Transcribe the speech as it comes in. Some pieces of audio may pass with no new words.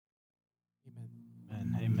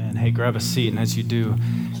hey, grab a seat, and as you do,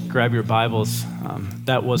 grab your Bibles.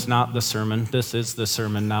 That was not the sermon. This is the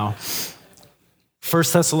sermon now. 1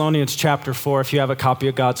 Thessalonians chapter 4, if you have a copy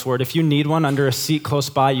of God's Word. If you need one under a seat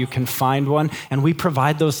close by, you can find one, and we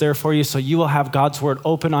provide those there for you so you will have God's Word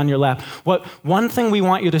open on your lap. One thing we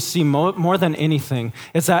want you to see more than anything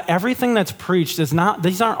is that everything that's preached these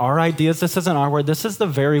aren't our ideas, this isn't our word, this is the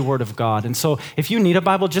very Word of God. And so if you need a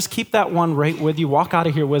Bible, just keep that one right with you. Walk out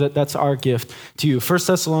of here with it. That's our gift to you. 1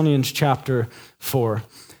 Thessalonians chapter 4.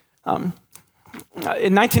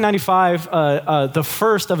 In 1995, the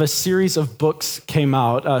first of a series of books came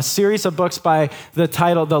out, a series of books by the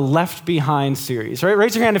title, the Left Behind series. Right?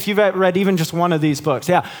 Raise your hand if you've read even just one of these books.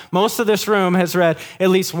 Yeah, most of this room has read at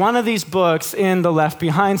least one of these books in the Left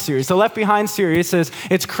Behind series. The Left Behind series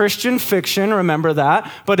it's Christian fiction, remember that,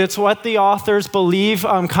 but it's what the authors believe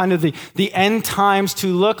kind of the end times to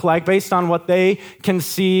look like based on what they can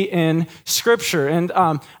see in Scripture. And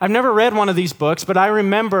I've never read one of these books, but I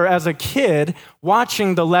remember as a kid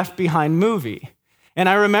watching the Left Behind movie. And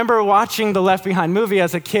I remember watching the Left Behind movie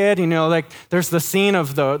as a kid, like there's the scene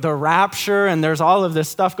of the rapture and there's all of this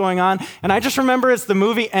stuff going on. And I just remember as the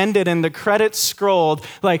movie ended and the credits scrolled,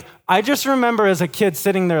 I just remember as a kid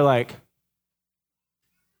sitting there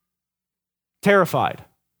terrified.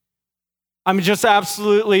 I'm just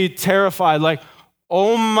absolutely terrified.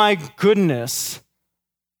 Oh my goodness,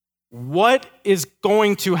 what is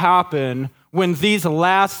going to happen when these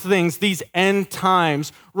last things, these end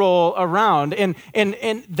times roll around? And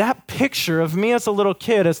that picture of me as a little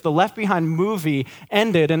kid, as the Left Behind movie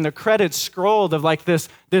ended and the credits scrolled of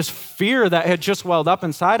this fear that had just welled up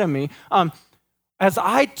inside of me, as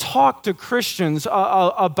I talk to Christians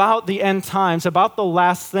about the end times, about the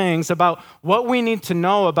last things, about what we need to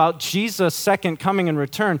know about Jesus' second coming and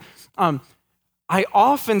return, I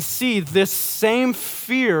often see this same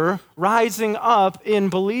fear rising up in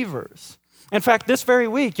believers. In fact, this very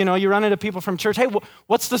week, you run into people from church, hey,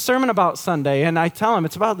 what's the sermon about Sunday? And I tell them,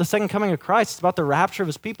 it's about the second coming of Christ. It's about the rapture of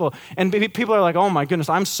his people. And people are like, oh my goodness,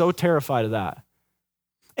 I'm so terrified of that.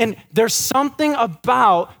 And there's something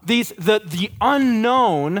about the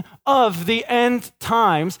unknown of the end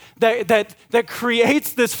times that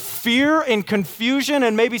creates this fear and confusion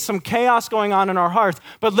and maybe some chaos going on in our hearts.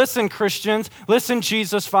 But listen, Christians, listen,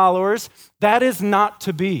 Jesus followers, that is not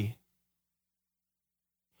to be.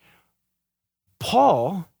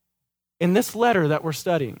 Paul, in this letter that we're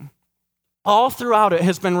studying, all throughout it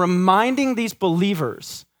has been reminding these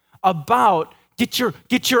believers about get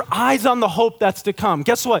your eyes on the hope that's to come.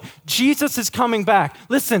 Guess what? Jesus is coming back.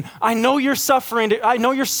 Listen, I know you're suffering. I know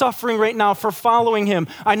you're suffering right now for following him.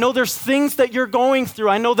 I know there's things that you're going through.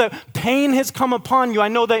 I know that pain has come upon you. I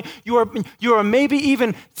know that you are maybe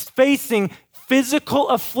even facing physical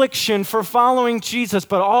affliction for following Jesus,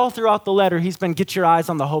 but all throughout the letter, he's been, get your eyes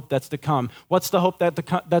on the hope that's to come. What's the hope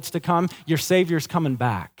that's to come? Your Savior's coming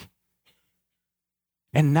back.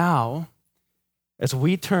 And now, as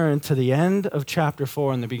we turn to the end of chapter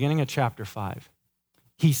 4 and the beginning of chapter 5,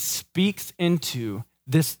 he speaks into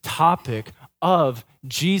this topic of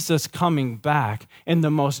Jesus coming back in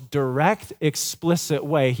the most direct, explicit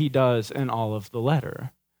way he does in all of the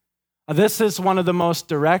letter. This is one of the most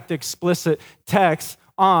direct, explicit texts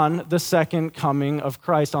on the second coming of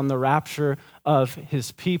Christ, on the rapture of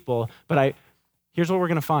his people. But here's what we're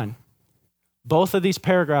going to find. Both of these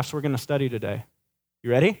paragraphs we're going to study today.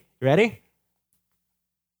 You ready? You ready?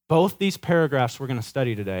 Both these paragraphs we're going to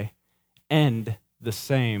study today end the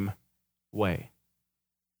same way.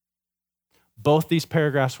 Both these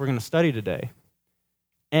paragraphs we're going to study today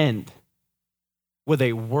end with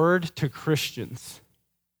a word to Christians.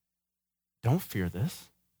 Don't fear this.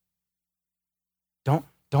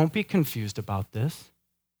 Don't be confused about this.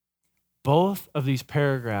 Both of these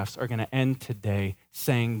paragraphs are going to end today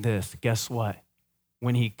saying this. Guess what?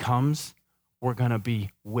 When he comes, we're going to be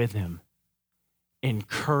with him.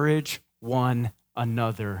 Encourage one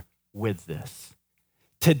another with this.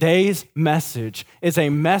 Today's message is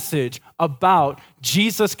a message about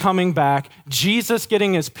Jesus coming back, Jesus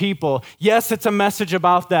getting his people. Yes, it's a message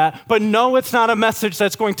about that, but no, it's not a message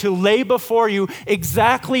that's going to lay before you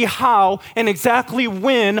exactly how and exactly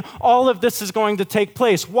when all of this is going to take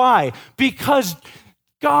place. Why? Because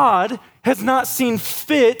God has not seen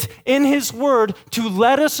fit in his word to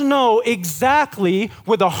let us know exactly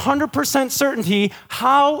with 100% certainty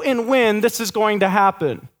how and when this is going to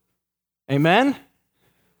happen. Amen?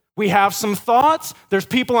 We have some thoughts. There's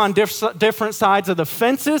people on different sides of the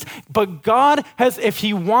fences, but God has, if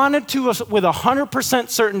he wanted to, with 100%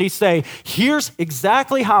 certainty say, here's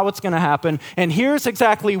exactly how it's going to happen, and here's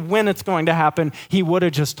exactly when it's going to happen, he would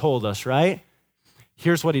have just told us, right?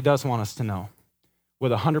 Here's what he does want us to know.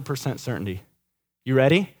 with 100% certainty. You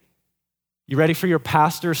ready? You ready for your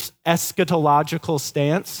pastor's eschatological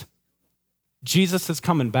stance? Jesus is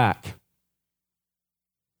coming back.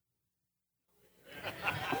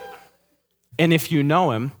 And if you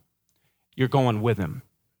know him, you're going with him.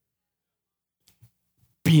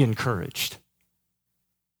 Be encouraged.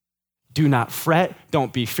 Do not fret.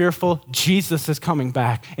 Don't be fearful. Jesus is coming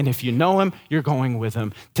back. And if you know him, you're going with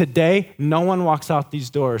him. Today, no one walks out these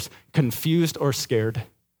doors confused or scared.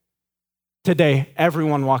 Today,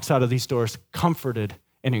 everyone walks out of these doors comforted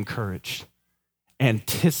and encouraged,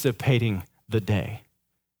 anticipating the day.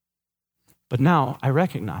 But now I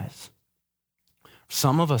recognize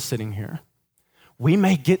some of us sitting here, we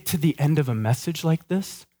may get to the end of a message like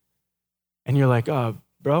this, and you're like,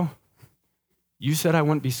 bro, you said I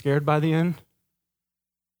wouldn't be scared by the end?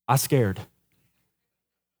 I'm scared.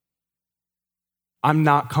 I'm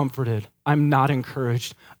not comforted. I'm not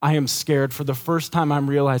encouraged. I am scared. For the first time, I'm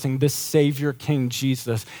realizing this Savior King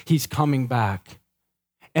Jesus, he's coming back.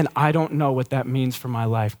 And I don't know what that means for my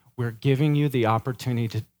life. We're giving you the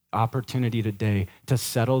opportunity today to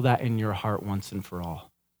settle that in your heart once and for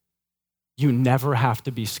all. You never have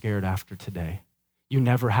to be scared after today. You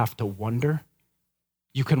never have to wonder.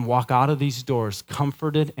 You can walk out of these doors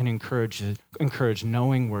comforted and encouraged,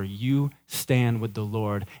 knowing where you stand with the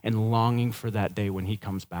Lord and longing for that day when he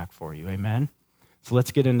comes back for you. Amen? So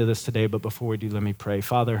let's get into this today, but before we do, let me pray.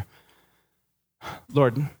 Father,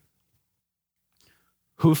 Lord,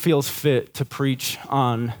 who feels fit to preach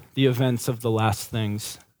on the events of the last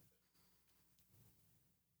things?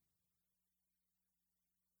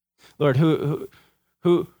 Lord, who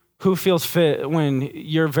feels fit when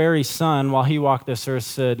your very son, while he walked this earth,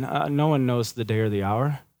 said, no one knows the day or the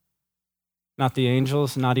hour, not the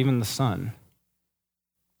angels, not even the Son.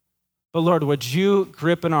 But Lord, would you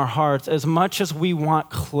grip in our hearts, as much as we want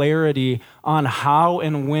clarity on how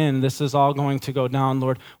and when this is all going to go down,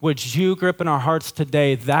 Lord, would you grip in our hearts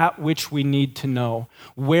today that which we need to know,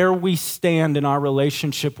 where we stand in our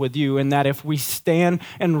relationship with you, and that if we stand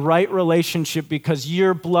in right relationship because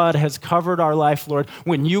your blood has covered our life, Lord,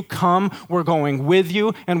 when you come, we're going with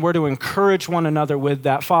you, and we're to encourage one another with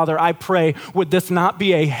that. Father, I pray, would this not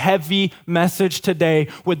be a heavy message today?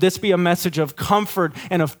 Would this be a message of comfort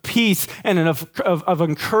and of peace and of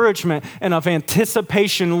encouragement and of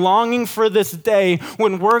anticipation, longing for this day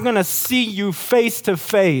when we're going to see you face to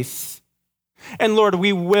face. And Lord,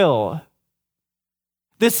 we will.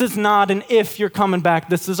 This is not an if you're coming back,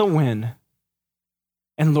 this is a when.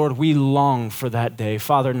 And Lord, we long for that day.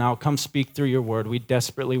 Father, now come speak through your word. We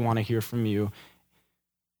desperately want to hear from you.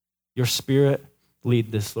 Your Spirit,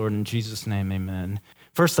 lead this, Lord, in Jesus' name, amen.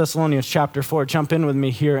 1 Thessalonians chapter 4, jump in with me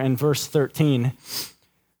here in verse 13.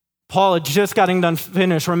 Paul had just gotten done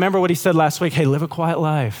finished. Remember what he said last week. Hey, live a quiet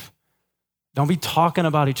life. Don't be talking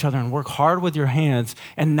about each other and work hard with your hands.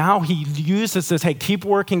 And now he uses this, hey, keep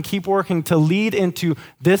working to lead into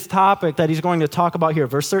this topic that he's going to talk about here.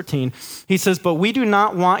 Verse 13, he says, but we do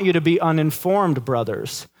not want you to be uninformed,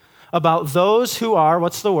 brothers, about those who are,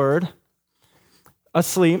 what's the word?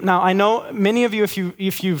 Asleep. Now, I know many of you,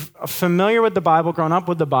 if you're familiar with the Bible, grown up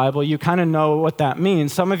with the Bible, you kind of know what that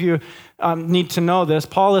means. Some of you need to know this.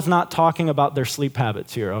 Paul is not talking about their sleep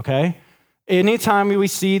habits here, okay? Anytime we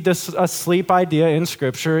see this sleep idea in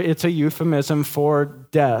Scripture, it's a euphemism for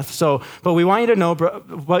death. But we want you to know,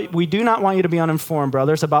 but we do not want you to be uninformed,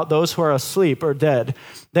 brothers, about those who are asleep or dead,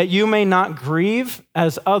 that you may not grieve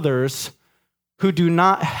as others who do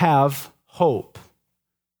not have hope,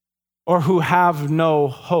 or who have no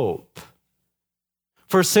hope.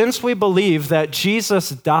 For since we believe that Jesus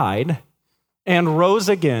died and rose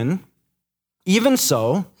again, even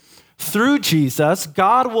so, through Jesus,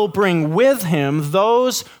 God will bring with him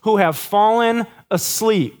those who have fallen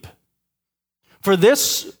asleep. For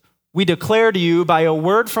this we declare to you by a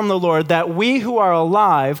word from the Lord that we who are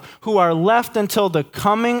alive, who are left until the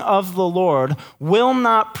coming of the Lord, will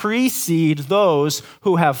not precede those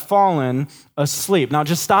who have fallen asleep. Now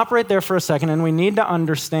just stop right there for a second, and we need to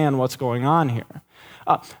understand what's going on here.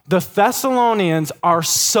 The Thessalonians are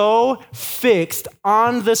so fixed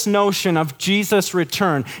on this notion of Jesus'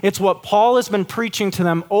 return. It's what Paul has been preaching to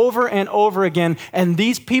them over and over again, and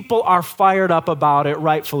these people are fired up about it,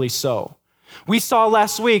 rightfully so. We saw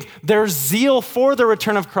last week their zeal for the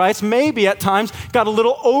return of Christ maybe at times got a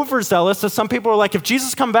little overzealous, so some people were like, if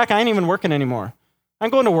Jesus come back, I ain't even working anymore. I'm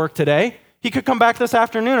going to work today. He could come back this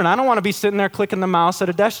afternoon, and I don't want to be sitting there clicking the mouse at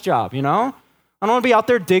a desk job, you know? I don't want to be out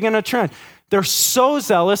there digging a trench. They're so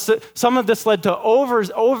zealous that some of this led to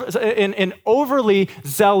an overly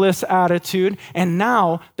zealous attitude, and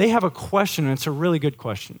now they have a question, and it's a really good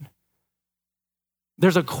question.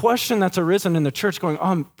 there's a question that's arisen in the church going,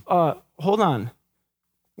 hold on.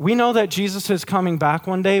 We know that Jesus is coming back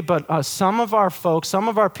one day, but some of our folks, some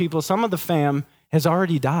of our people, some of the fam has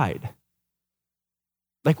already died.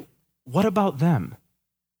 Like, what about them?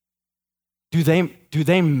 Do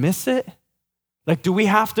they miss it? Like, do we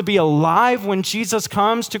have to be alive when Jesus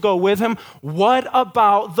comes to go with him? What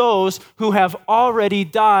about those who have already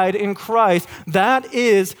died in Christ? That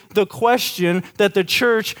is the question that the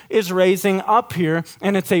church is raising up here,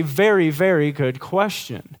 and it's a very, very good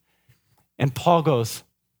question. And Paul goes,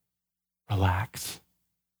 relax.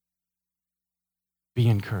 Be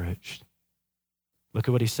encouraged. Look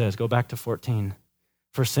at what he says. Go back to 14.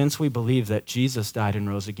 For since we believe that Jesus died and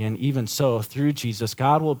rose again, even so, through Jesus,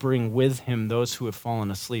 God will bring with him those who have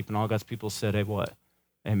fallen asleep. And all God's people said, hey, what?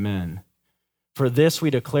 Amen. For this we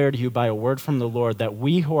declare to you by a word from the Lord, that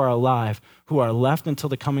we who are alive, who are left until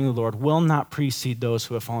the coming of the Lord, will not precede those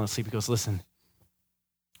who have fallen asleep. He goes, listen,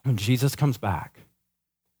 when Jesus comes back,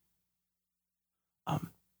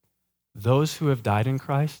 those who have died in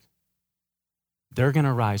Christ, they're going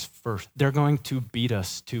to rise first. They're going to beat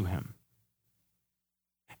us to him.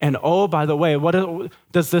 And oh, by the way, what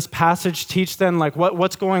does this passage teach then? Like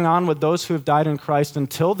what's going on with those who have died in Christ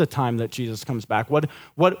until the time that Jesus comes back?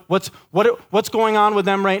 What's going on with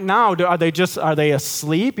them right now? Are they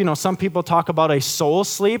asleep? You know, some people talk about a soul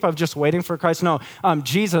sleep of just waiting for Christ. No,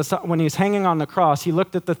 Jesus, when he's hanging on the cross, he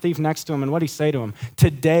looked at the thief next to him, and what did he say to him?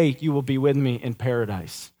 Today you will be with me in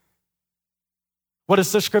paradise. What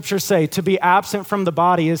does the scripture say? To be absent from the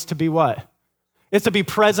body is to be what? It's to be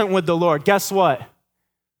present with the Lord. Guess what?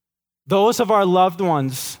 Those of our loved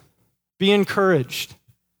ones, be encouraged,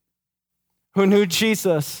 who knew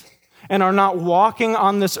Jesus and are not walking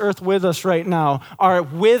on this earth with us right now, are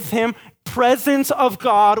with him, presence of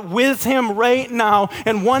God with him right now.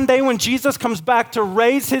 And one day when Jesus comes back to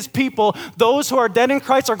raise his people, those who are dead in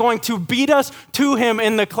Christ are going to beat us to him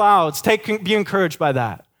in the clouds. Be encouraged by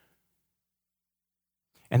that.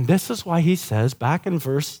 And this is why he says back in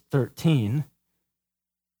verse 13,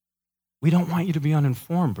 we don't want you to be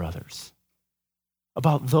uninformed, brothers,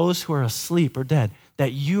 about those who are asleep or dead,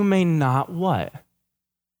 that you may not what?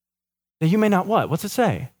 That you may not what? What's it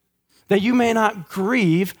say? That you may not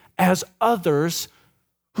grieve as others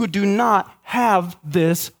who do not have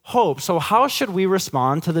this hope. So how should we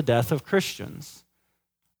respond to the death of Christians?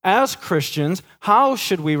 As Christians, how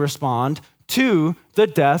should we respond to the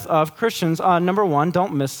death of Christians? Number one,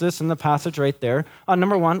 don't miss this in the passage right there.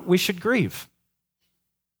 Number one, we should grieve.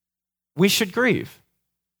 We should grieve.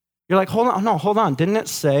 You're like, hold on. Didn't it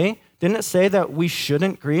say that we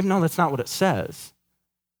shouldn't grieve? No, that's not what it says.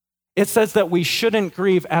 It says that we shouldn't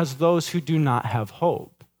grieve as those who do not have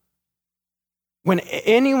hope. When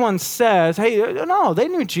anyone says, hey, no, they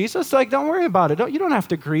knew Jesus, like, don't worry about it. You don't have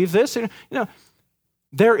to grieve this. You know,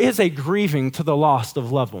 there is a grieving to the lost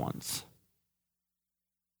of loved ones.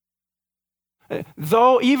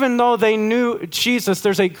 Even though they knew Jesus,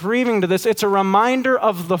 there's a grieving to this. It's a reminder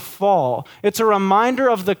of the fall. It's a reminder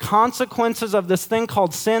of the consequences of this thing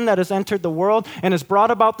called sin that has entered the world and has brought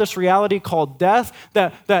about this reality called death,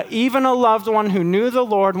 that even a loved one who knew the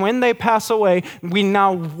Lord, when they pass away, we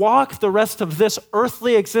now walk the rest of this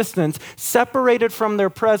earthly existence separated from their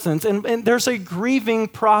presence. And there's a grieving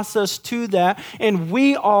process to that, and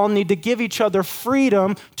we all need to give each other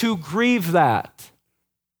freedom to grieve that.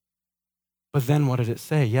 But then what did it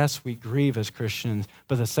say? Yes, we grieve as Christians,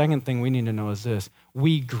 but the second thing we need to know is this: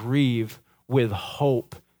 we grieve with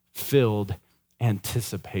hope-filled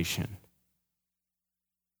anticipation.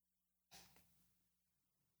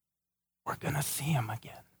 We're going to see him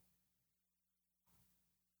again.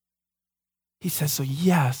 He says, so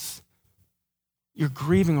yes, you're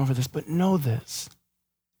grieving over this, but know this.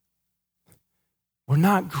 We're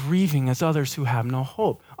not grieving as others who have no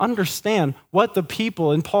hope. Understand what the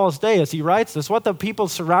people in Paul's day, as he writes this, what the people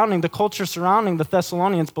surrounding, the culture surrounding the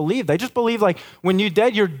Thessalonians believe. They just believe like when you're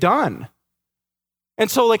dead, you're done. And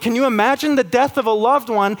so like, can you imagine the death of a loved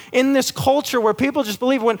one in this culture where people just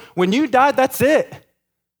believe when you died, that's it.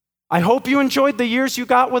 I hope you enjoyed the years you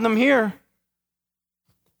got with them here.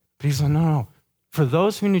 But he's like, no. For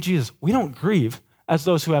those who knew Jesus, we don't grieve as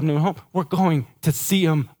those who have no hope. We're going to see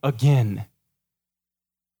him again.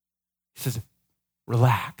 He says,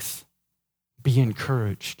 relax, be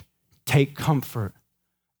encouraged, take comfort.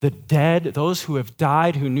 The dead, those who have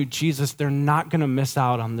died, who knew Jesus, they're not going to miss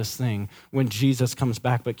out on this thing when Jesus comes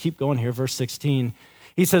back. But keep going here, verse 16.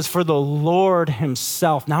 He says, for the Lord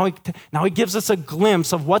himself. Now he gives us a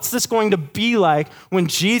glimpse of what's this going to be like when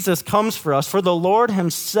Jesus comes for us. For the Lord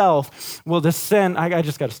himself will descend. I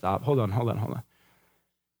just got to stop. Hold on.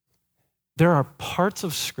 There are parts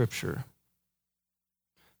of Scripture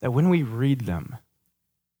that when we read them,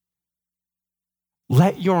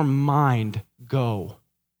 let your mind go.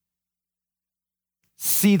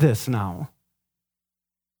 See this now.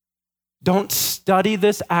 Don't study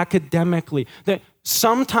this academically. That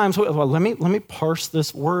sometimes, well, let me parse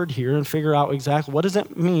this word here and figure out exactly what does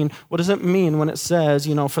it mean. What does it mean when it says,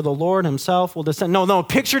 for the Lord himself will descend? No,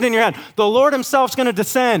 picture it in your head. The Lord himself's going to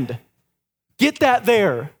descend. Get that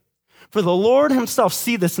there. For the Lord himself,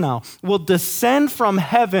 see this now, will descend from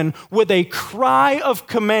heaven with a cry of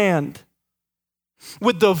command,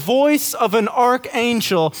 with the voice of an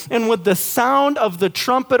archangel, and with the sound of the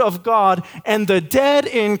trumpet of God, and the dead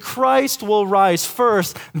in Christ will rise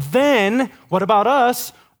first. Then, what about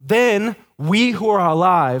us? Then we who are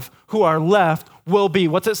alive, who are left, will be,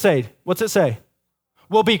 what's it say?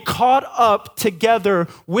 Will be caught up together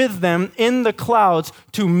with them in the clouds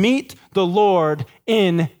to meet the Lord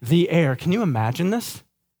in the air. Can you imagine this?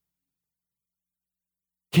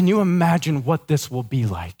 Can you imagine what this will be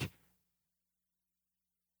like?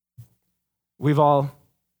 We've all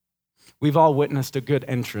witnessed a good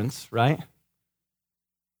entrance, right?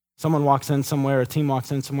 Someone walks in somewhere, a team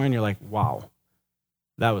walks in somewhere, and you're like, wow,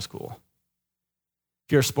 that was cool.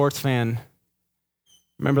 If you're a sports fan,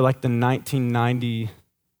 remember like the 1990s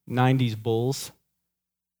Bulls?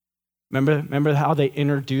 Remember how they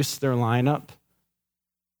introduced their lineup?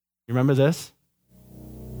 You remember this?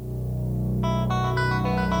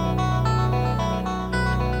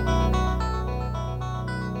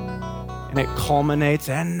 And it culminates,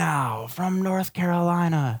 and now from North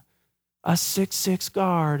Carolina, a 6'6"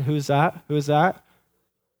 guard. Who's that?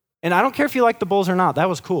 And I don't care if you like the Bulls or not. That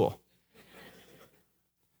was cool.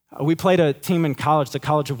 We played a team in college, the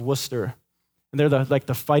College of Worcester. And they're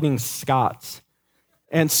the Fighting Scots.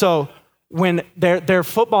 And so when their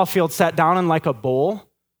football field sat down in like a bowl,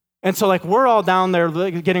 and so we're all down there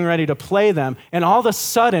getting ready to play them, and all of a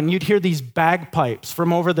sudden you'd hear these bagpipes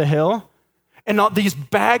from over the hill. And all these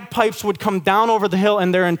bagpipes would come down over the hill,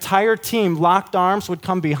 and their entire team, locked arms, would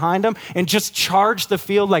come behind them and just charge the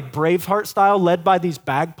field like Braveheart style, led by these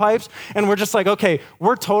bagpipes. And we're just like, okay,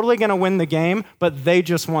 we're totally going to win the game, but they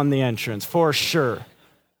just won the entrance for sure.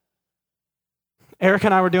 Eric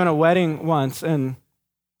and I were doing a wedding once, and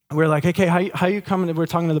we were like, okay, how you coming? We're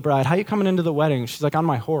talking to the bride. How you coming into the wedding? She's like, on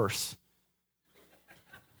my horse.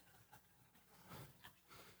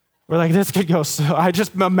 We're like, this could go so, I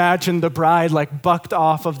just imagined the bride bucked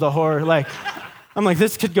off of the horse. I'm like,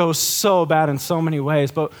 this could go so bad in so many ways.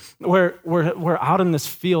 But we're out in this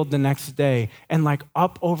field the next day, and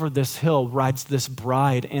up over this hill rides this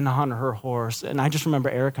bride in on her horse. And I just remember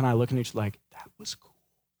Eric and I looking at each other like, that was cool.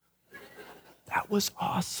 That was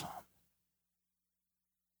awesome.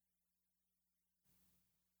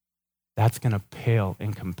 That's going to pale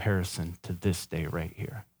in comparison to this day right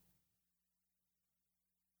here,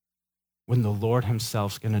 when the Lord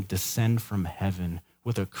himself is going to descend from heaven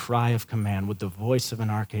with a cry of command, with the voice of an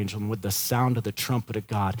archangel, and with the sound of the trumpet of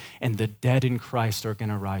God, and the dead in Christ are going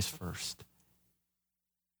to rise first.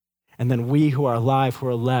 And then we who are alive, who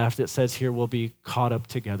are left, it says here, will be caught up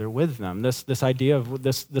together with them. This idea of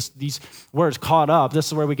these words, caught up, this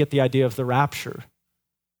is where we get the idea of the rapture.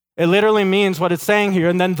 It literally means what it's saying here,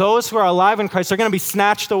 and then those who are alive in Christ are going to be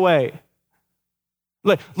snatched away.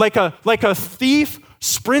 Like a thief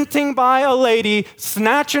sprinting by a lady,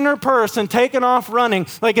 snatching her purse and taking off running.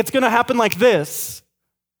 It's going to happen like this.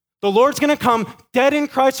 The Lord's going to come, dead in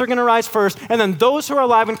Christ are going to rise first, and then those who are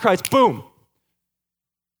alive in Christ, boom,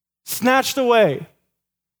 snatched away.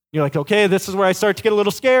 You're like, okay, this is where I start to get a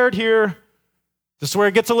little scared here. This is where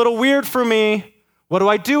it gets a little weird for me. What do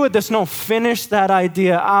I do with this? No, finish that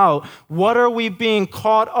idea out. What are we being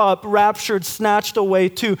caught up, raptured, snatched away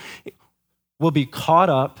to? We'll be caught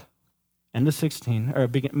up, end of 16, or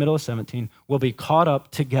middle of 17, we'll be caught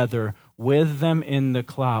up together with them in the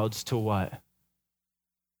clouds to what?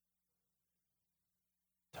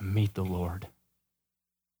 To meet the Lord.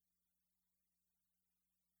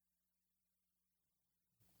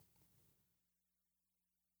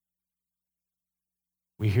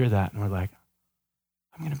 We hear that and we're like,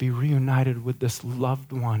 I'm going to be reunited with this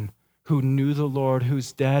loved one who knew the Lord,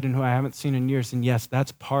 who's dead and who I haven't seen in years. And yes,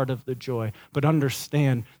 that's part of the joy. But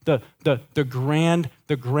understand the grand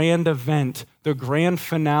event, the grand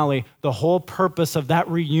finale, the whole purpose of that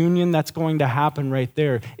reunion that's going to happen right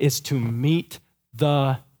there is to meet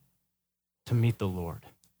the Lord.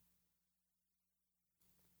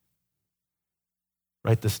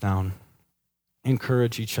 Write this down.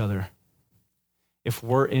 Encourage each other. If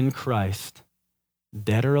we're in Christ,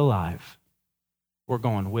 dead or alive, we're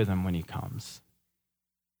going with him when he comes.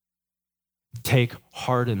 Take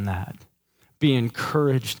heart in that. Be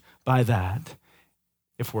encouraged by that.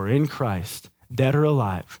 if we're in Christ, dead or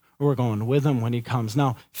alive, we're going with him when he comes.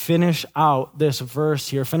 Now, finish out this verse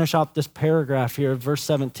here. Finish out this paragraph here, verse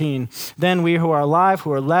 17. Then we who are alive,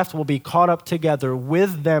 who are left, will be caught up together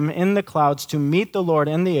with them in the clouds to meet the Lord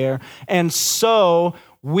in the air. And so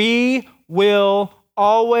we will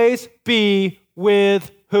always be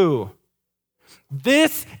with who?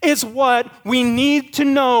 This is what we need to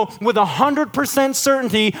know with 100%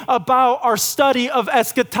 certainty about our study of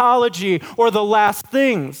eschatology or the last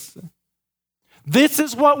things. This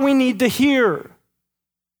is what we need to hear.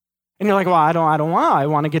 And you're like, well, I don't want. I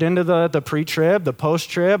want to get into the pre-trib, the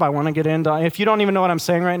post-trib. I want to get into, if you don't even know what I'm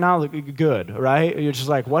saying right now, good, right? You're just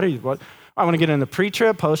like, what? I want to get into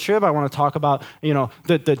pre-trib, post-trib. I want to talk about,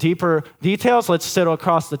 the deeper details. Let's sit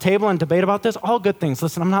across the table and debate about this. All good things.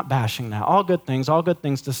 Listen, I'm not bashing that. All good things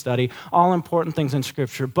to study, all important things in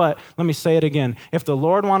Scripture. But let me say it again. If the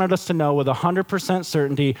Lord wanted us to know with 100%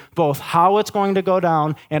 certainty both how it's going to go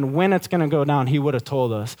down and when it's going to go down, he would have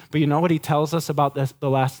told us. But you know what he tells us about the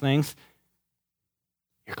last things?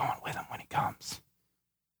 You're going with him when he comes.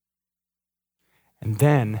 And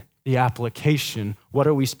then the application, what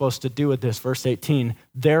are we supposed to do with this? Verse 18,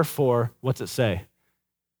 therefore, what's it say?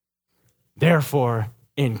 Therefore,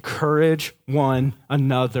 encourage one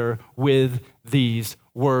another with these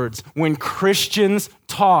words. When Christians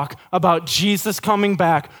talk about Jesus coming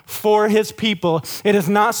back for his people, it is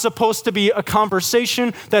not supposed to be a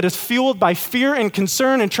conversation that is fueled by fear and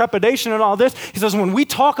concern and trepidation and all this. He says, when we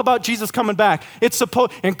talk about Jesus coming back, it's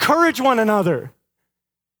supposed to encourage one another.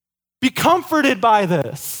 Be comforted by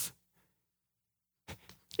this.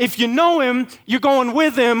 If you know him, you're going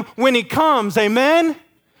with him when he comes. Amen?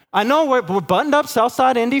 I know we're buttoned up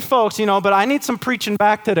Southside Indy folks, but I need some preaching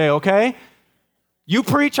back today, okay? You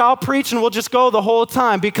preach, I'll preach, and we'll just go the whole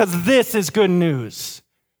time because this is good news.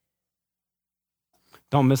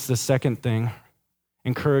 Don't miss the second thing.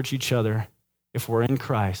 Encourage each other. If we're in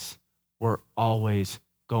Christ, we're always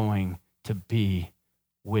going to be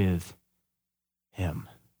with him.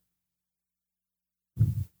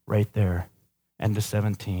 Right there. End of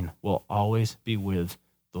 17, will always be with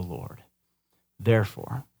the Lord.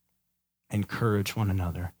 Therefore, encourage one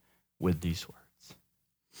another with these words.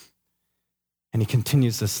 And he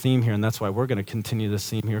continues this theme here, and that's why we're going to continue this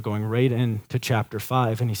theme here, going right into chapter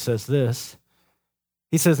 5. And he says this.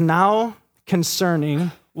 He says, now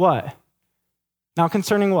concerning what? Now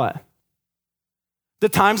concerning what? The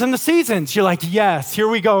times and the seasons. You're like, yes, here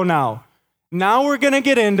we go now. Now we're going to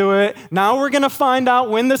get into it. Now we're going to find out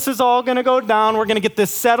when this is all going to go down. We're going to get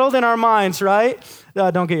this settled in our minds, right?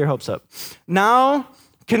 Don't get your hopes up. Now,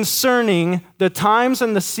 concerning the times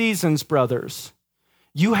and the seasons, brothers,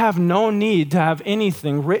 you have no need to have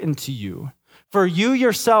anything written to you. For you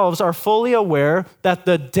yourselves are fully aware that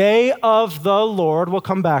the day of the Lord, we'll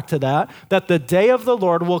come back to that the day of the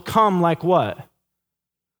Lord will come like what?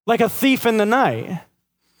 Like a thief in the night.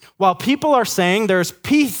 While people are saying there's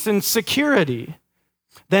peace and security,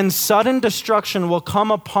 then sudden destruction will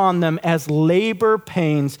come upon them as labor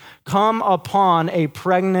pains come upon a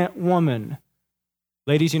pregnant woman.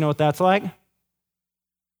 Ladies, you know what that's like?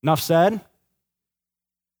 Enough said?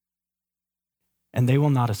 And they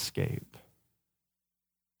will not escape.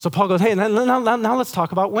 So Paul goes, hey, now let's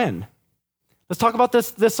talk about when. Let's talk about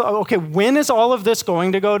this. Okay, when is all of this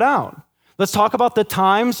going to go down? Let's talk about the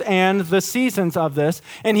times and the seasons of this.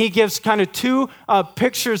 And he gives kind of two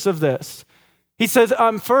pictures of this. He says,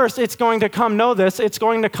 first, it's going to come, know this, it's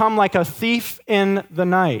going to come like a thief in the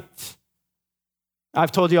night.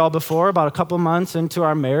 I've told you all before, about a couple months into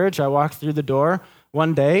our marriage, I walked through the door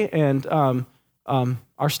one day and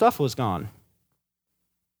our stuff was gone.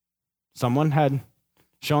 Someone had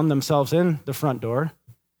shown themselves in the front door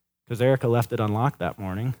because Erica left it unlocked that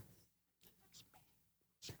morning.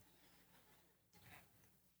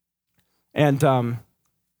 And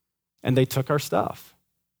they took our stuff.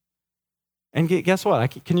 And guess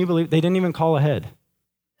what? Can you believe they didn't even call ahead?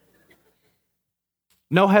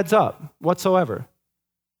 No heads up whatsoever.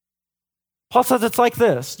 Paul says it's like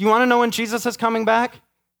this. You want to know when Jesus is coming back?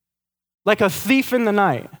 Like a thief in the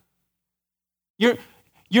night.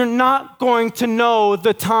 You're not going to know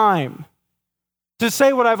the time. To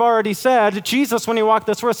say what I've already said, Jesus, when he walked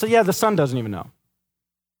this earth, said, yeah, the Son doesn't even know.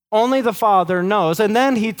 Only the Father knows. And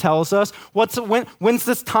then he tells us, when's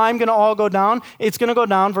this time going to all go down? It's going to go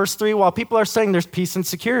down, verse 3, while people are saying there's peace and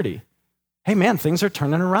security. Hey, man, things are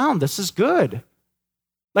turning around. This is good.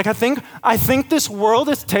 Like, I think this world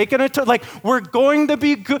is taking it to, like, we're going to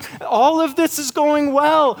be good. All of this is going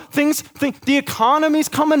well. The economy's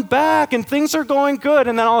coming back and things are going good.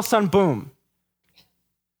 And then all of a sudden, boom.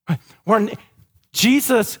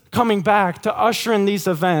 Jesus coming back to usher in these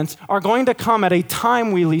events are going to come at a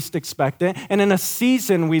time we least expect it and in a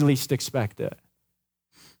season we least expect it.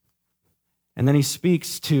 And then he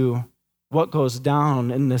speaks to what goes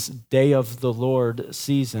down in this day of the Lord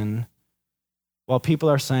season. While people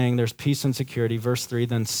are saying there's peace and security, verse 3,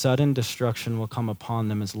 then sudden destruction will come upon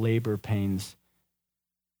them as labor pains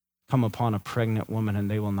come upon a pregnant woman, and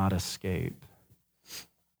they will not escape.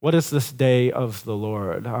 What is this day of the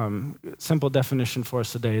Lord? Simple definition for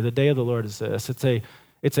us today. The day of the Lord is this.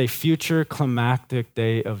 It's a future climactic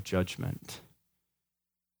day of judgment.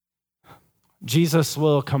 Jesus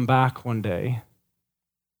will come back one day,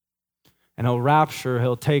 and he'll rapture,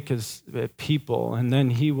 he'll take his people, and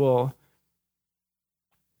then he will,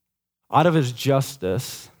 out of his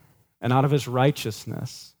justice and out of his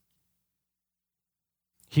righteousness,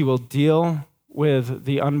 he will deal with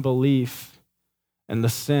the unbelief and the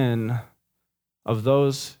sin of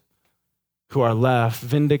those who are left,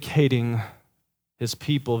 vindicating his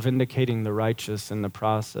people, vindicating the righteous in the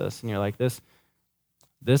process. And you're like, this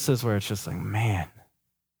is where it's just like, man,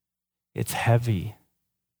 it's heavy.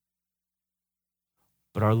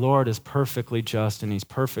 But our Lord is perfectly just and he's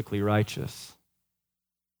perfectly righteous.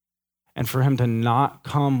 And for him to not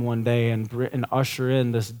come one day and usher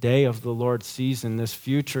in this day of the Lord's season, this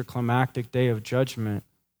future climactic day of judgment,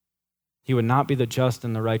 he would not be the just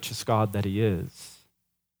and the righteous God that he is.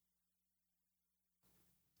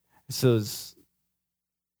 So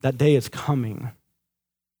that day is coming.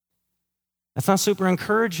 That's not super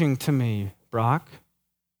encouraging to me, Brock.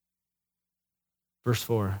 Verse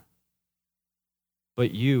 4.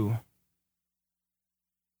 But you,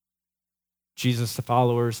 Jesus'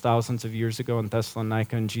 followers thousands of years ago in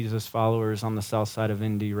Thessalonica and Jesus' followers on the south side of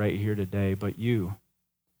Indy right here today, but you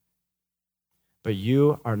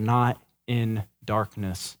are not in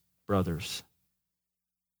darkness, brothers.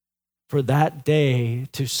 For that day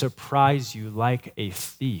to surprise you like a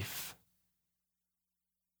thief.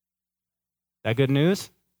 That good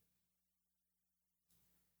news?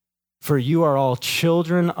 For you are all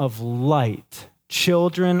children of light,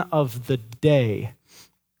 children of the day.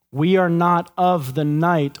 We are not of the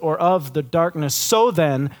night or of the darkness. So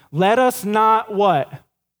then, let us not what?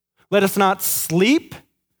 Let us not sleep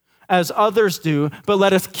as others do, but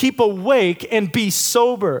let us keep awake and be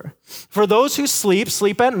sober. For those who sleep,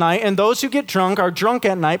 sleep at night, and those who get drunk are drunk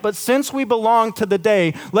at night. But since we belong to the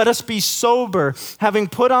day, let us be sober, having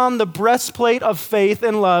put on the breastplate of faith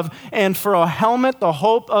and love, and for a helmet, the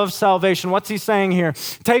hope of salvation. What's he saying here?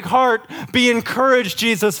 Take heart, be encouraged,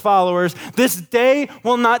 Jesus followers. This day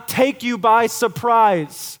will not take you by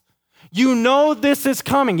surprise. You know this is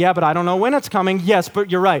coming. Yeah, but I don't know when it's coming. Yes, but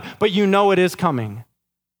you're right. But you know it is coming.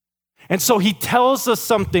 And so he tells us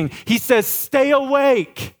something. He says, stay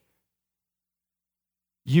awake.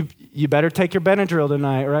 You better take your Benadryl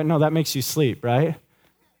tonight, right? No, that makes you sleep, right?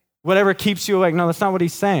 Whatever keeps you awake. No, that's not what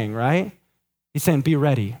he's saying, right? He's saying, be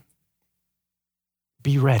ready.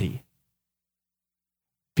 Be ready.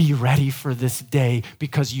 Be ready for this day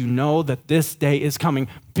because you know that this day is coming.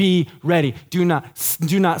 Be ready. Do not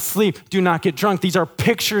sleep. Do not get drunk. These are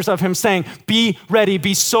pictures of him saying, be ready,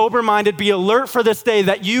 be sober-minded, be alert for this day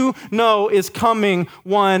that you know is coming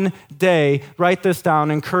one day. Write this down.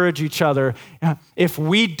 Encourage each other. If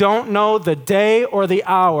we don't know the day or the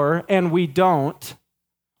hour, and we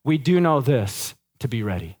do know this, to be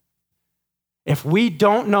ready. If we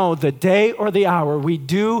don't know the day or the hour, we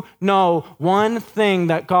do know one thing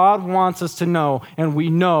that God wants us to know, and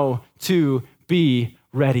we know to be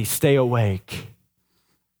ready. Stay awake.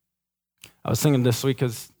 I was thinking this week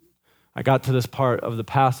as I got to this part of the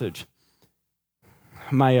passage.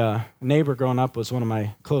 My neighbor growing up was one of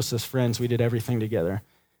my closest friends. We did everything together.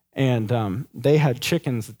 And they had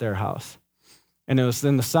chickens at their house. And it was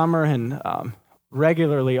in the summer, and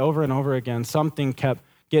regularly, over and over again, something kept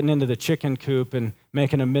getting into the chicken coop and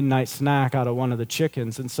making a midnight snack out of one of the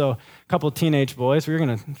chickens. And so a couple of teenage boys, we were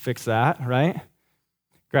going to fix that, right?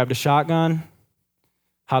 Grabbed a shotgun,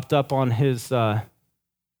 hopped up on his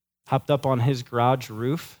garage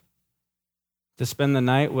roof to spend the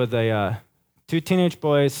night with two teenage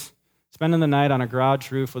boys spending the night on a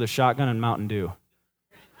garage roof with a shotgun and Mountain Dew.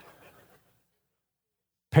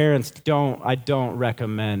 Parents, I don't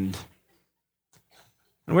recommend.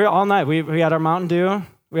 And we were all night. We had our Mountain Dew.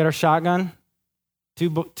 We had our shotgun,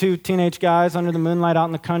 two teenage guys under the moonlight out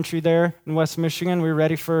in the country there in West Michigan. We were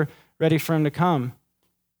ready for him to come.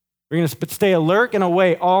 We're going to stay alert and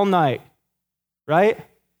awake all night, right?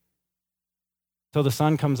 Till the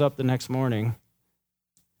sun comes up the next morning,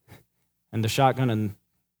 and the shotgun and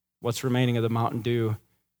what's remaining of the Mountain Dew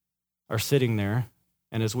are sitting there,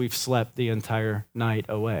 and as we've slept the entire night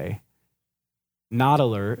away. not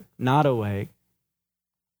alert, not awake.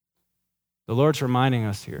 The Lord's reminding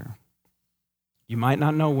us here. You might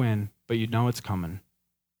not know when, but you know it's coming.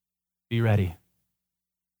 Be ready.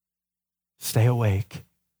 Stay awake.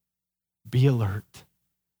 Be alert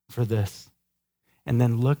for this. And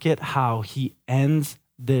then look at how he ends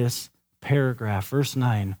this paragraph. Verse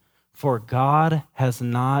 9, for God has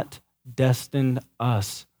not destined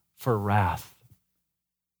us for wrath,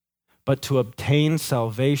 but to obtain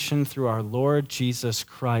salvation through our Lord Jesus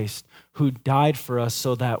Christ, who died for us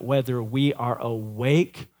so that whether we are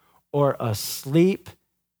awake or asleep,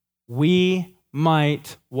 we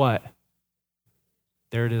might what?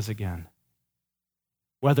 There it is again.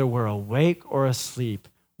 Whether we're awake or asleep,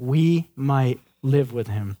 we might live with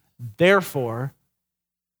him. Therefore,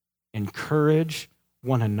 encourage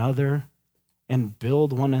one another and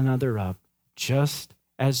build one another up, just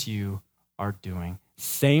as you are doing.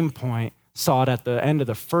 Same point. Saw it at the end of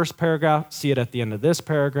the first paragraph, see it at the end of this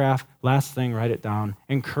paragraph. Last thing, write it down.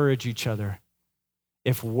 Encourage each other.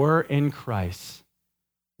 If we're in Christ,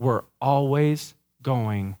 we're always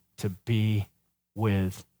going to be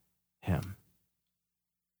with him.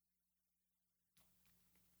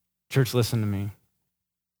 Church, listen to me.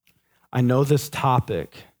 I know this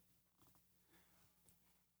topic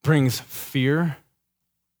brings fear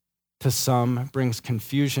to some, brings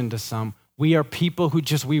confusion to some. We are people who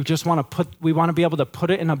we want to be able to put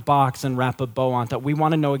it in a box and wrap a bow on that. We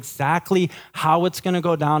want to know exactly how it's going to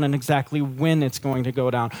go down and exactly when it's going to go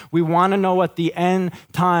down. We want to know what the end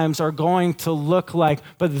times are going to look like.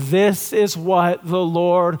 But this is what the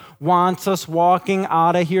Lord wants us walking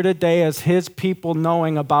out of here today as his people,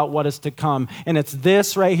 knowing about what is to come. And it's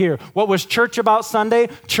this right here. What was church about Sunday?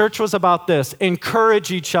 Church was about this.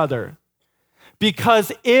 Encourage each other.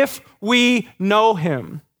 Because if we know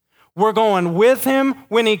him, we're going with him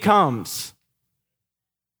when he comes.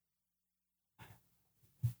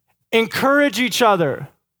 Encourage each other.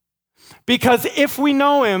 Because if we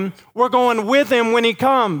know him, we're going with him when he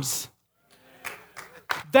comes.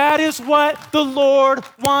 That is what the Lord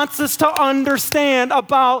wants us to understand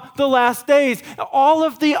about the last days. All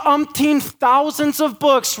of the umpteen thousands of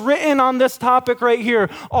books written on this topic right here,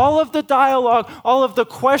 all of the dialogue, all of the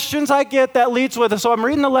questions I get that leads with it. So I'm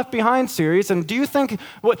reading the Left Behind series, and do you think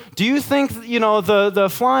the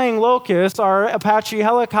flying locusts are Apache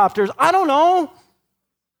helicopters? I don't know.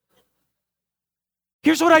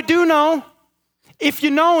 Here's what I do know. If you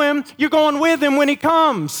know him, you're going with him when he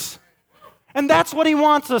comes. And that's what he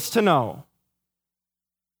wants us to know.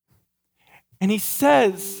 And he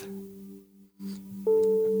says,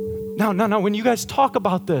 no, when you guys talk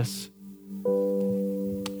about this,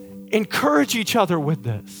 encourage each other with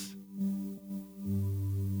this.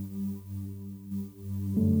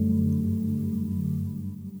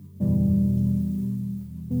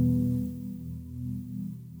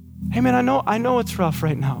 Hey man, I know it's rough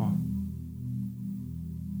right now.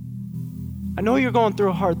 I know you're going through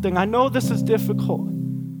a hard thing. I know this is difficult.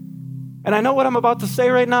 And I know what I'm about to say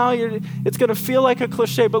right now, it's going to feel like a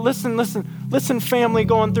cliche, but listen, family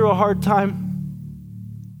going through a hard time.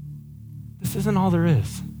 This isn't all there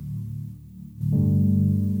is.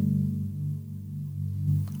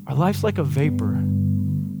 Our life's like a vapor.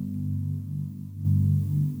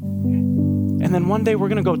 And then one day we're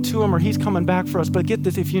going to go to him or he's coming back for us. But get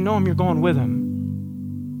this, if you know him, you're going with him.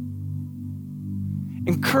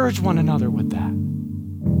 Encourage one another with that.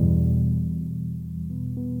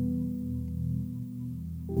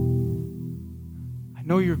 I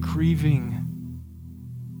know you're grieving.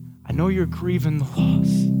 I know you're grieving the loss.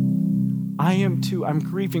 I am too. I'm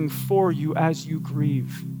grieving for you as you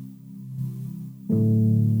grieve.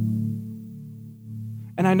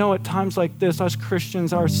 And I know at times like this, us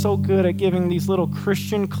Christians are so good at giving these little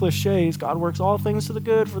Christian cliches. God works all things to the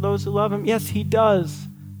good for those who love him. Yes, he does.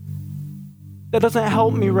 That doesn't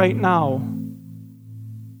help me right now.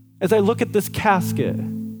 As I look at this casket,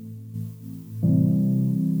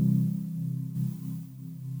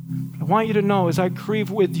 I want you to know as I grieve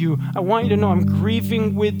with you, I want you to know I'm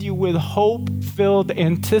grieving with you with hope-filled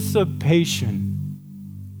anticipation.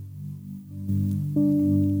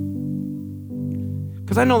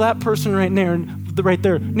 Because I know that person right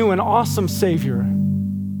there knew an awesome Savior.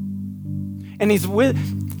 And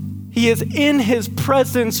he is in his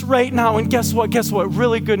presence right now. And guess what?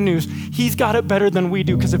 Really good news. He's got it better than we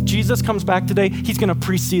do. Because if Jesus comes back today, he's going to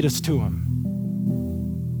precede us to him.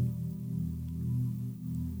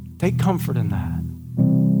 Take comfort in that.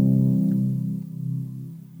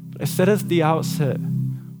 But I said at the outset,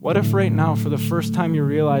 What if right now, for the first time, you're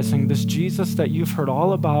realizing this Jesus that you've heard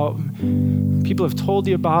all about, people have told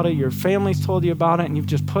you about it, your family's told you about it, and you've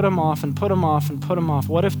just put him off and put him off and put him off.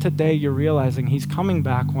 What if today you're realizing he's coming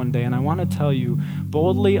back one day? And I want to tell you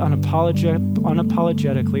boldly,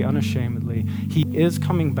 unapologetically, unashamedly, he is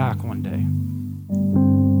coming back one day.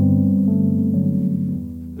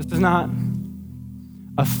 This is not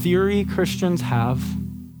a theory Christians have.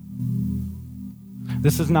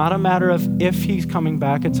 This is not a matter of if he's coming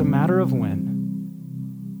back, it's a matter of when.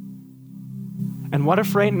 And what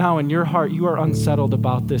if right now in your heart you are unsettled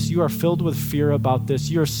about this? You are filled with fear about this.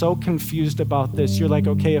 You are so confused about this. You're like,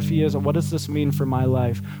 okay, if he is, what does this mean for my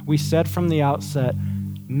life? We said from the outset,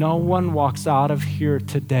 no one walks out of here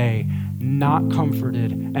today not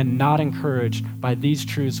comforted and not encouraged by these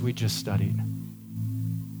truths we just studied.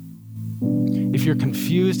 If you're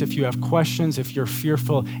confused, if you have questions, if you're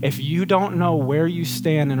fearful, if you don't know where you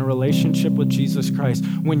stand in a relationship with Jesus Christ,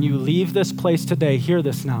 when you leave this place today, hear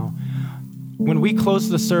this now. When we close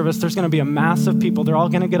the service, there's going to be a mass of people. They're all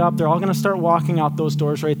going to get up. They're all going to start walking out those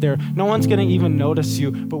doors right there. No one's going to even notice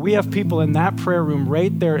you. But we have people in that prayer room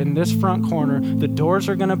right there in this front corner. The doors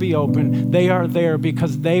are going to be open. They are there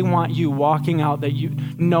because they want you walking out, that you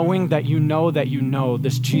knowing that you know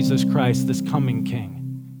this Jesus Christ, this coming King.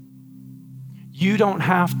 You don't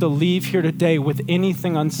have to leave here today with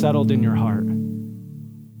anything unsettled in your heart.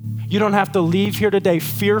 You don't have to leave here today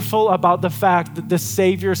fearful about the fact that the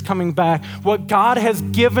Savior is coming back. What God has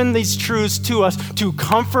given these truths to us to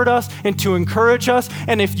comfort us and to encourage us.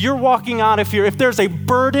 And if you're walking out of here, if there's a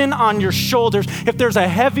burden on your shoulders, if there's a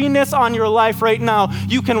heaviness on your life right now,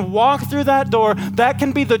 you can walk through that door. That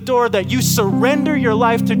can be the door that you surrender your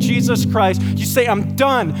life to Jesus Christ. You say, I'm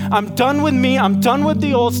done. I'm done with me. I'm done with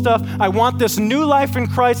the old stuff. I want this new life in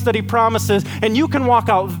Christ that he promises. And you can walk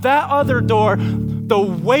out that other door, the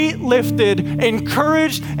weight lifted,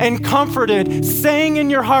 encouraged, and comforted, saying in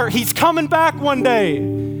your heart, he's coming back one day,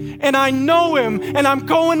 and I know him, and I'm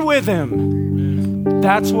going with him.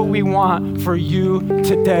 That's what we want for you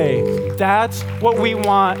today. That's what we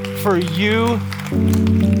want for you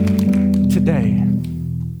today.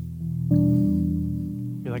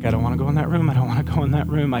 You're like, I don't want to go in that room. I don't want to go in that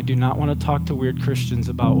room. I do not want to talk to weird Christians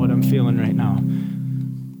about what I'm feeling right now.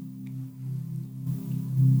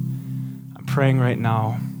 Praying right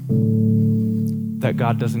now that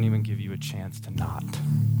God doesn't even give you a chance to not.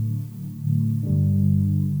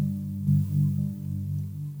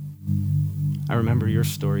 I remember your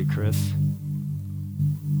story, Chris.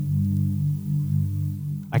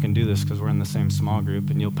 I can do this because we're in the same small group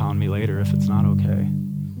and you'll pound me later if it's not okay.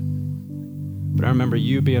 But I remember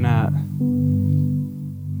you being at,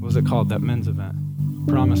 what was it called, that men's event?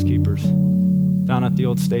 Promise Keepers, down at the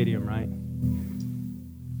old stadium, right?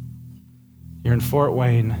 You're in Fort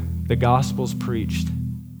Wayne, the gospel's preached,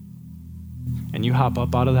 and you hop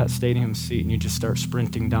up out of that stadium seat and you just start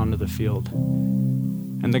sprinting down to the field.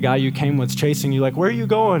 And the guy you came with's chasing you like, where are you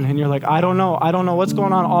going? And you're like, I don't know what's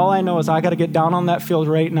going on. All I know is I got to get down on that field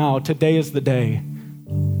right now. Today is the day.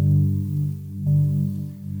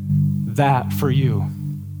 That for you.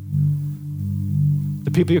 The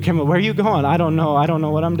people you came with, where are you going? I don't know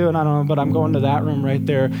what I'm doing. I don't know, but I'm going to that room right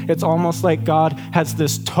there. It's almost like God has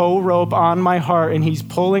this tow rope on my heart and he's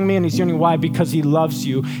pulling me and he's doing why? Because he loves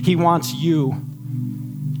you. He wants you.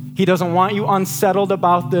 He doesn't want you unsettled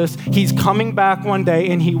about this. He's coming back one day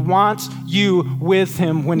and he wants you with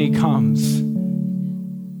him when he comes.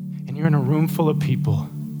 And you're in a room full of people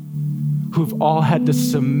who've all had to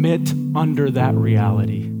submit under that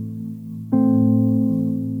reality.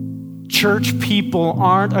 Church people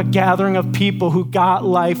aren't a gathering of people who got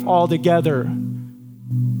life all together.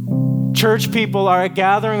 Church people are a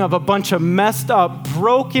gathering of a bunch of messed up,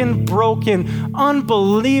 broken,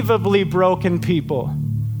 unbelievably broken people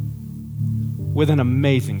with an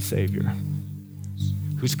amazing Savior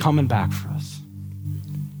who's coming back for us.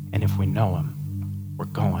 And if we know him, we're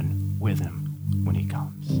going with him when he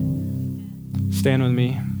comes. Stand with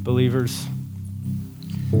me, believers.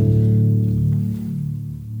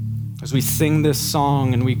 As we sing this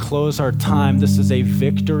song and we close our time, this is a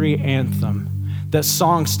victory anthem. That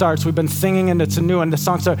song starts, we've been singing and it's a new one. The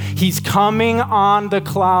song starts, he's coming on the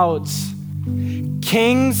clouds.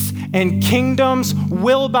 Kings and kingdoms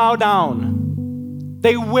will bow down.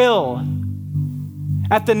 They will.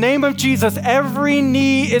 At the name of Jesus, every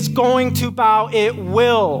knee is going to bow. It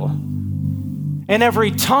will. And every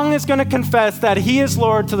tongue is going to confess that he is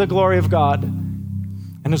Lord to the glory of God.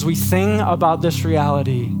 And as we sing about this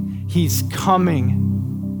reality, he's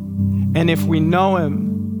coming. And if we know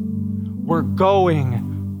him, we're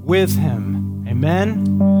going with him.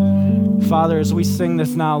 Amen? Father, as we sing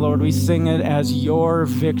this now, Lord, we sing it as your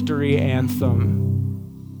victory anthem.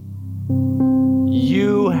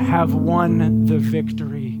 You have won the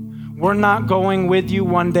victory. We're not going with you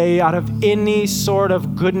one day out of any sort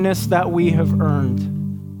of goodness that we have earned.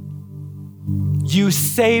 You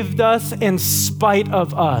saved us in spite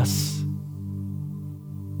of us.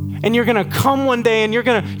 And you're going to come one day and you're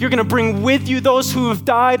going to bring with you those who have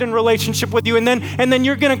died in relationship with you. And then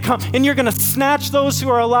you're going to come and you're going to snatch those who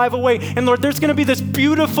are alive away. And Lord, there's going to be this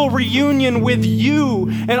beautiful reunion with you.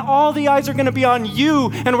 And all the eyes are going to be on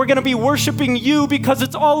you. And we're going to be worshiping you because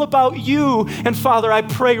it's all about you. And Father, I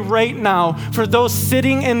pray right now for those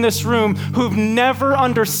sitting in this room who've never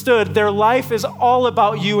understood their life is all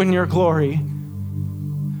about you and your glory.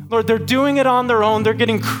 Lord, they're doing it on their own. They're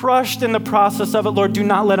getting crushed in the process of it. Lord, do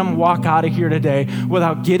not let them walk out of here today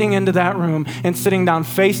without getting into that room and sitting down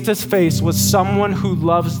face to face with someone who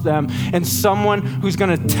loves them and someone who's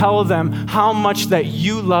going to tell them how much that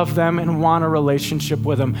you love them and want a relationship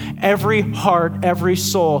with them. Every heart, every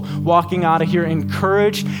soul walking out of here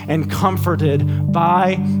encouraged and comforted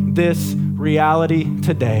by this reality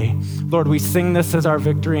today. Lord, we sing this as our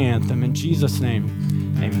victory anthem. In Jesus'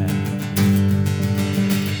 name, amen.